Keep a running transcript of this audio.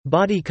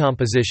Body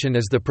composition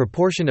is the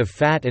proportion of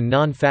fat and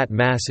non-fat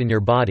mass in your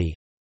body.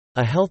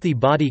 A healthy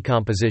body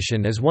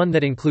composition is one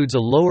that includes a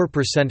lower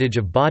percentage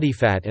of body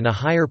fat and a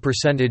higher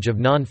percentage of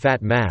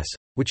non-fat mass,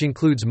 which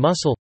includes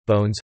muscle,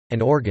 bones,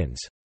 and organs.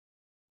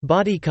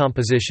 Body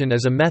composition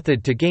is a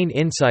method to gain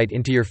insight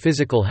into your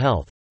physical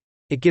health.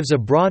 It gives a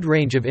broad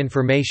range of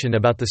information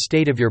about the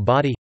state of your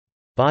body.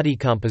 Body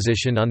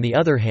composition, on the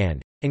other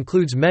hand,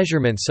 includes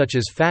measurements such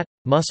as fat,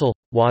 muscle,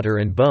 water,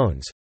 and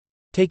bones.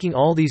 Taking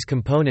all these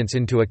components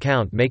into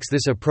account makes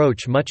this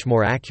approach much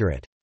more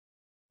accurate.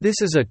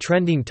 This is a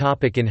trending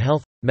topic in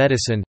health,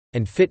 medicine,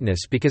 and fitness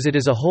because it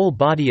is a whole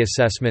body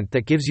assessment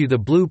that gives you the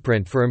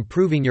blueprint for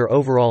improving your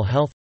overall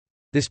health.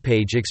 This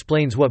page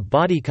explains what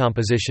body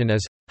composition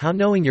is, how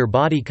knowing your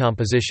body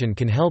composition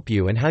can help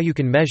you, and how you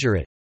can measure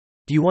it.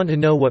 Do you want to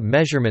know what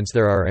measurements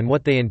there are and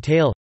what they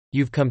entail?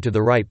 You've come to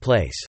the right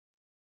place.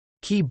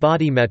 Key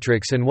body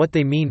metrics and what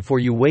they mean for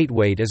you.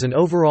 Weight is an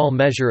overall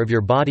measure of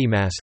your body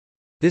mass.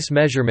 This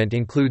measurement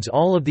includes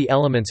all of the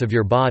elements of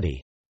your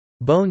body: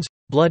 bones,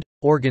 blood,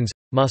 organs,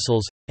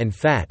 muscles, and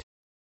fat.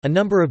 A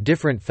number of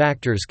different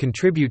factors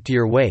contribute to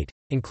your weight,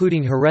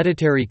 including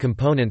hereditary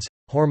components,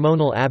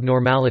 hormonal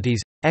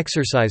abnormalities,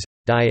 exercise,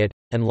 diet,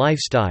 and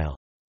lifestyle.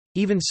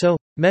 Even so,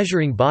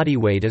 measuring body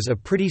weight is a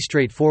pretty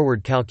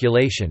straightforward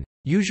calculation,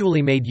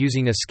 usually made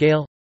using a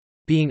scale.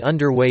 Being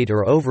underweight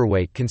or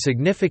overweight can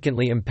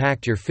significantly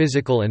impact your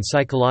physical and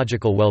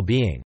psychological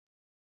well-being.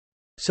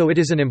 So it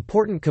is an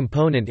important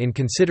component in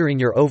considering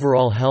your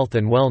overall health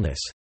and wellness.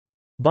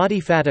 Body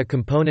fat, a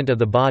component of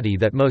the body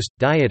that most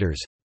dieters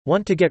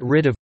want to get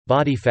rid of.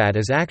 Body fat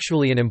is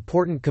actually an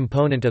important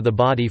component of the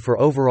body for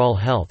overall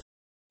health.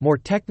 More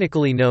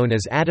technically known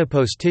as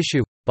adipose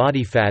tissue,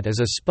 body fat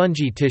is a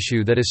spongy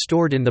tissue that is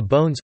stored in the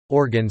bones,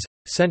 organs,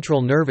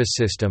 central nervous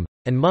system,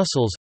 and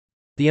muscles.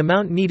 The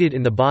amount needed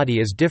in the body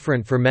is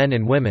different for men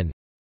and women.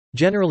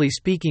 Generally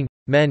speaking,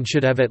 men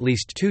should have at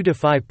least 2 to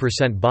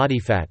 5% body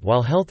fat,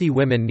 while healthy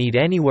women need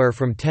anywhere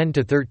from 10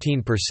 to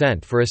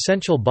 13% for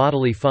essential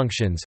bodily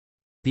functions.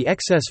 The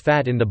excess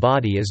fat in the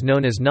body is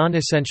known as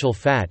non-essential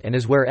fat and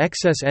is where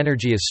excess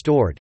energy is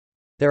stored.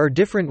 There are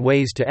different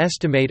ways to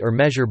estimate or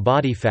measure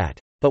body fat,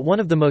 but one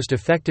of the most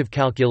effective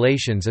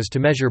calculations is to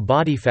measure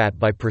body fat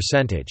by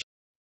percentage.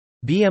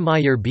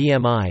 BMI. Your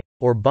BMI,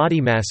 or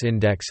body mass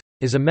index,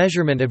 is a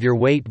measurement of your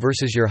weight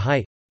versus your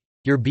height.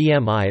 Your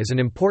BMI is an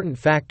important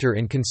factor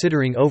in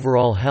considering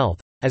overall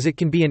health, as it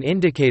can be an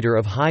indicator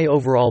of high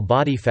overall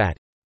body fat.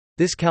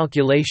 This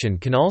calculation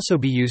can also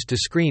be used to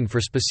screen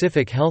for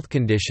specific health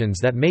conditions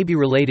that may be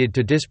related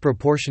to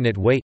disproportionate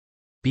weight.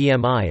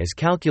 BMI is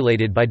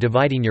calculated by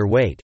dividing your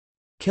weight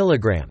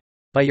kilogram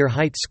by your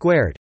height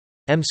squared.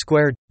 M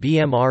squared.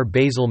 BMR.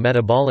 Basal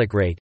metabolic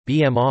rate,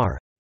 BMR,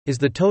 is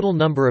the total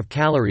number of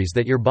calories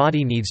that your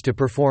body needs to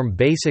perform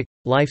basic,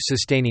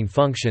 life-sustaining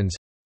functions.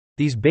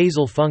 These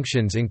basal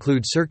functions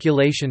include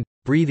circulation,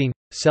 breathing,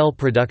 cell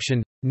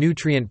production,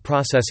 nutrient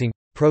processing,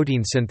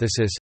 protein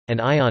synthesis, and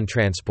ion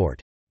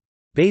transport.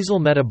 Basal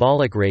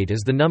metabolic rate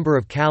is the number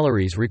of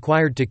calories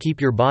required to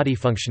keep your body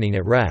functioning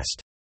at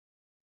rest.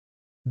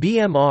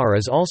 BMR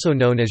is also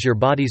known as your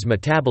body's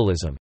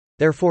metabolism.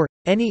 Therefore,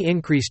 any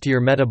increase to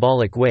your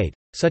metabolic weight,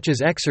 such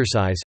as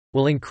exercise,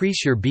 will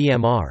increase your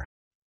BMR.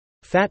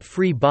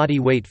 Fat-free body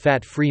weight.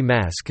 Fat-free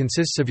mass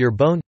consists of your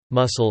bone,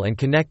 muscle, and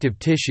connective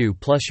tissue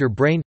plus your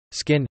brain,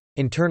 skin,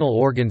 internal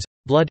organs,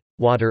 blood,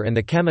 water, and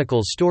the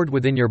chemicals stored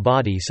within your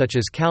body such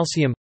as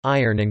calcium,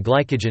 iron, and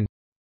glycogen.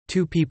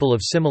 Two people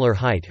of similar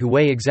height who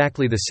weigh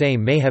exactly the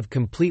same may have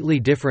completely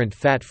different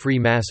fat-free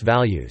mass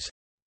values.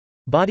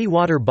 Body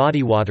water.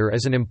 Body water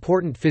is an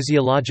important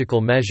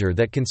physiological measure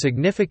that can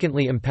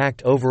significantly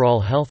impact overall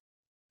health.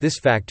 This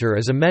factor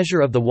is a measure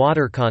of the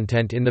water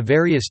content in the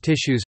various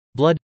tissues,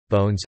 blood,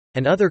 bones,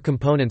 and other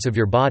components of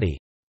your body.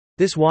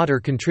 This water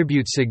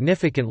contributes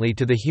significantly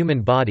to the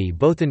human body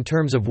both in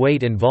terms of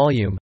weight and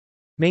volume.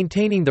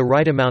 Maintaining the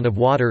right amount of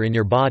water in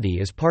your body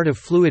is part of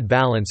fluid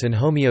balance and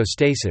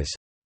homeostasis.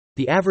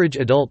 The average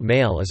adult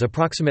male is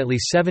approximately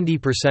 70%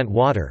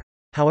 water.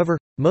 However,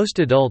 most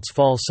adults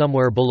fall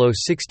somewhere below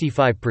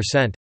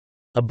 65%.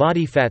 A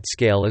body fat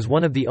scale is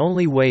one of the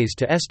only ways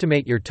to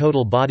estimate your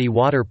total body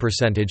water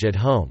percentage at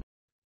home.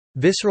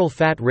 Visceral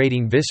fat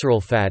rating.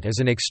 Visceral fat is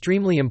an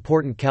extremely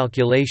important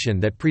calculation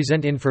that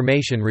presents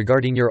information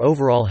regarding your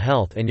overall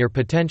health and your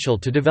potential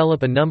to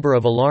develop a number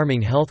of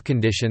alarming health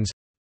conditions.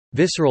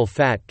 Visceral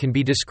fat can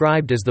be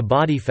described as the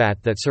body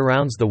fat that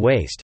surrounds the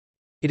waist.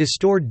 It is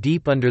stored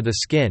deep under the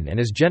skin and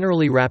is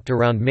generally wrapped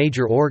around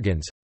major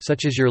organs,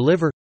 such as your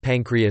liver,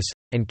 pancreas,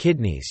 and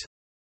kidneys.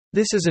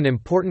 This is an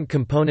important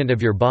component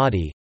of your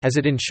body, as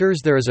it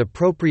ensures there is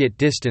appropriate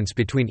distance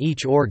between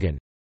each organ.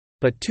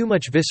 But too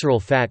much visceral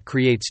fat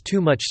creates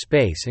too much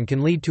space and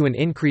can lead to an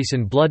increase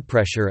in blood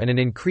pressure and an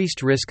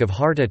increased risk of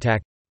heart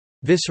attack.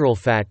 Visceral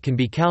fat can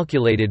be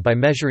calculated by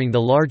measuring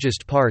the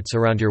largest parts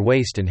around your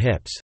waist and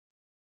hips.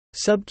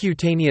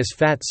 Subcutaneous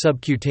fat.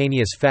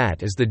 Subcutaneous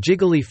fat is the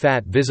jiggly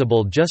fat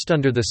visible just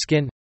under the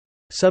skin.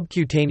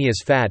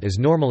 Subcutaneous fat is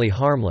normally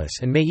harmless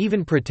and may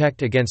even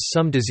protect against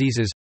some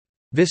diseases.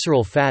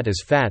 Visceral fat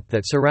is fat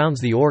that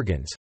surrounds the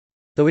organs.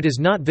 Though it is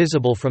not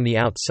visible from the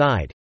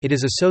outside, it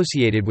is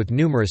associated with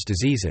numerous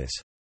diseases.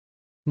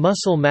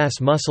 Muscle mass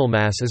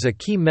is a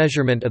key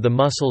measurement of the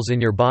muscles in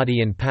your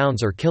body in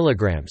pounds or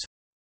kilograms.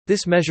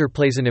 This measure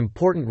plays an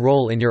important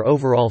role in your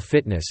overall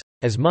fitness,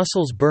 as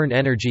muscles burn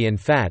energy and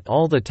fat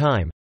all the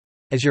time.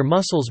 As your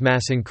muscles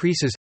mass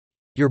increases,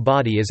 your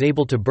body is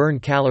able to burn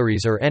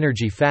calories or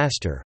energy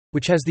faster,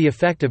 which has the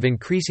effect of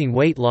increasing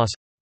weight loss.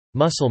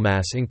 Muscle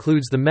mass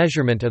includes the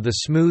measurement of the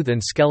smooth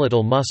and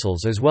skeletal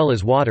muscles as well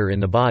as water in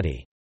the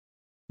body.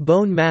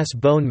 Bone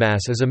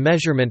mass is a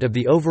measurement of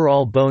the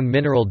overall bone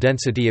mineral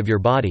density of your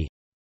body.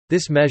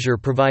 This measure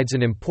provides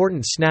an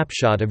important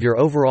snapshot of your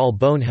overall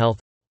bone health.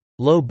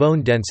 Low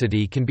bone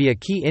density can be a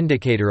key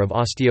indicator of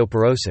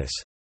osteoporosis.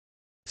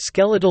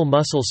 Skeletal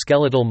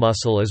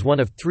muscle is one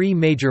of three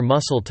major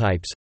muscle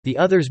types, the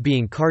others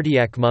being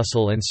cardiac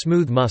muscle and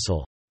smooth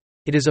muscle.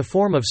 It is a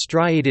form of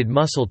striated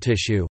muscle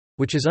tissue,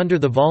 which is under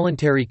the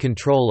voluntary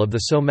control of the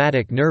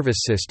somatic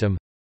nervous system.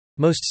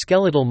 Most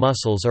skeletal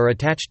muscles are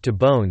attached to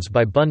bones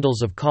by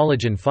bundles of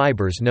collagen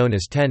fibers known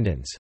as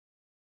tendons.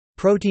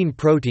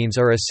 Proteins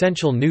are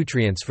essential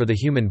nutrients for the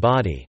human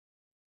body.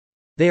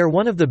 They are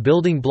one of the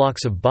building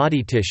blocks of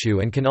body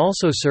tissue and can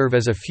also serve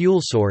as a fuel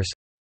source.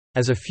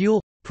 As a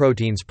fuel,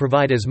 proteins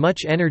provide as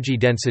much energy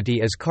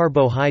density as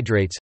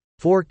carbohydrates,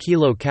 4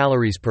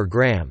 kilocalories per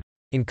gram.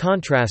 In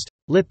contrast,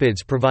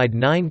 lipids provide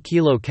 9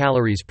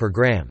 kilocalories per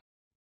gram.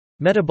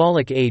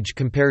 Metabolic age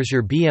compares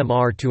your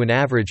BMR to an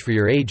average for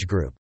your age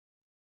group.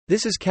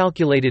 This is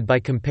calculated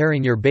by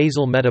comparing your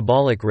basal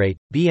metabolic rate,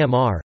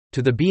 BMR,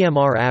 to the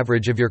BMR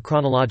average of your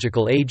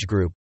chronological age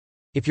group.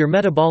 If your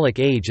metabolic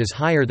age is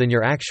higher than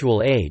your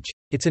actual age,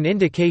 it's an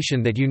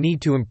indication that you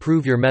need to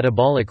improve your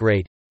metabolic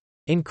rate.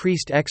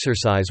 Increased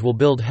exercise will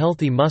build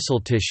healthy muscle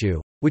tissue,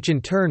 which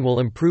in turn will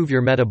improve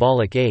your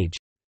metabolic age.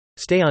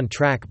 Stay on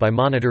track by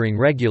monitoring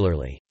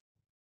regularly.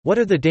 What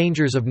are the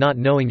dangers of not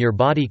knowing your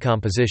body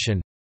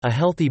composition? A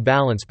healthy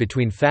balance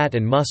between fat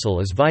and muscle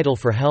is vital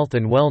for health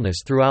and wellness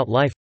throughout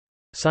life.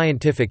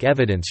 Scientific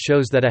evidence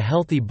shows that a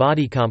healthy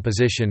body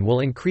composition will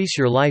increase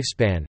your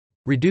lifespan,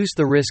 reduce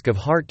the risk of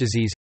heart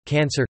disease,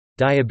 cancer,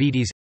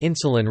 diabetes,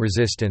 insulin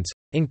resistance,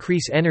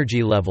 increase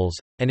energy levels,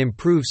 and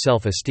improve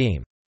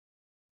self-esteem.